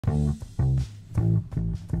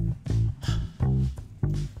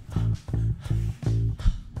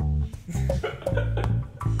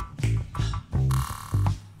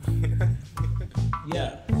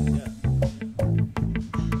Yeah.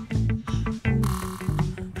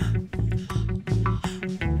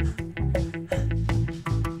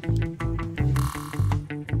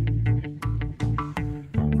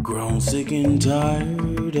 Grown sick and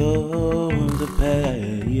tired of the past.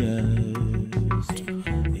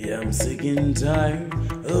 Yeah, I'm sick and tired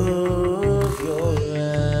of your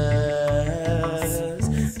ass.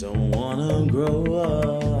 Don't wanna grow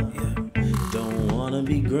up. Don't wanna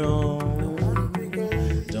be grown.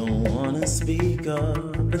 Don't wanna speak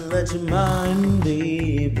up and let your mind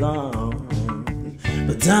be blown.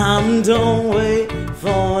 But time don't wait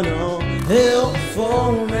for no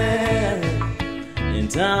helpful man. And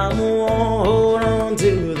time won't hold on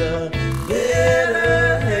to the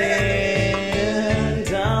bitter hand.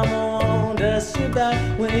 Time won't dust you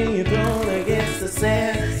back when you're thrown against the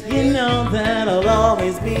sand. You know that I'll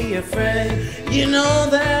always be your friend. You know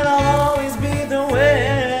that I'll always be the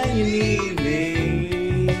way you need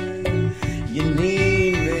me. You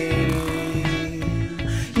need me.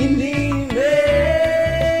 You need me.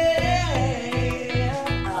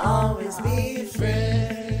 I'll always be your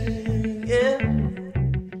friend. Yeah.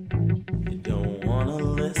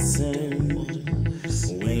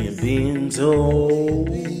 When you're being told,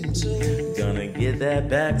 gonna get that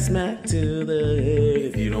back smack to the head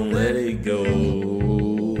if you don't let it go.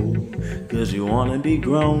 Cause you wanna be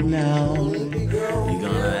grown now, you're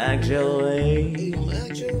gonna act your way.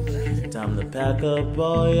 Time to pack up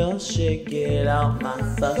all your shit, get out my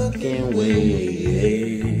fucking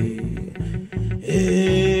way.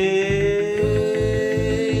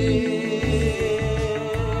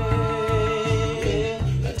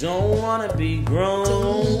 I don't wanna be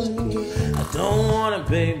grown. I don't wanna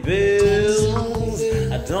pay bills.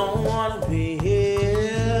 I don't wanna be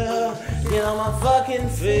here. Get on my fucking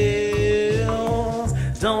feels.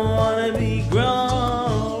 Don't wanna be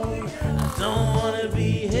grown. I don't wanna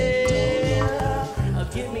be here.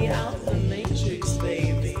 Get me out the matrix,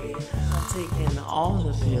 baby. I'm taking all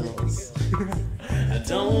the pills. I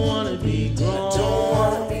don't wanna be grown. I don't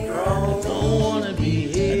wanna be grown. I don't wanna be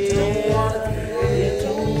here. I don't wanna be here. I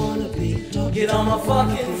don't wanna be. Get on my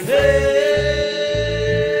fucking face.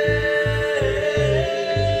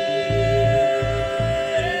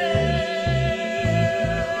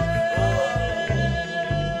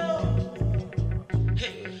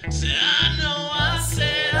 Say I know I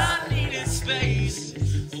said I needed space,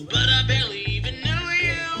 but I barely even knew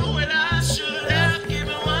you, and I should have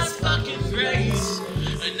given one fucking grace.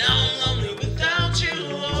 And now I'm lonely without you,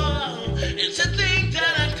 and to think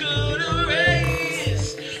that I could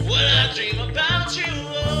erase what I dream about you,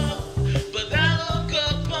 but that look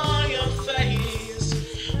up on your face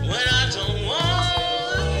when I don't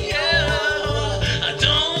want you. I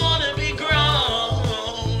don't wanna be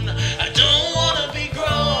grown. I don't wanna be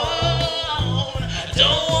grown. I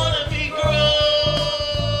don't wanna be grown.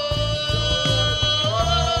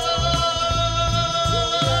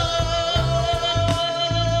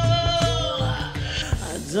 I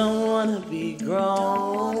don't wanna be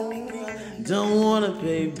grown. Don't wanna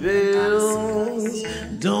pay bills.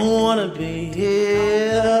 Don't wanna be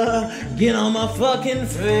here. Get on my fucking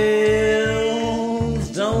feels.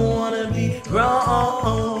 Don't wanna be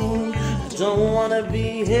grown. Don't wanna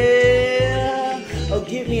be here. Oh,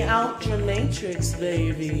 get me out your matrix,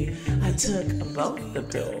 baby. I took both the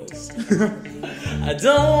pills. I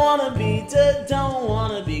don't wanna be dead. Don't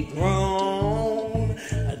wanna be grown.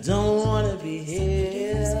 I don't wanna be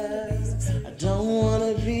here. I don't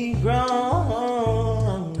wanna be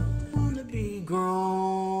grown. I wanna be grown.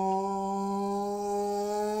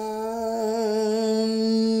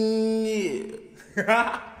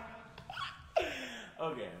 Yeah.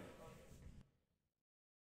 Okay.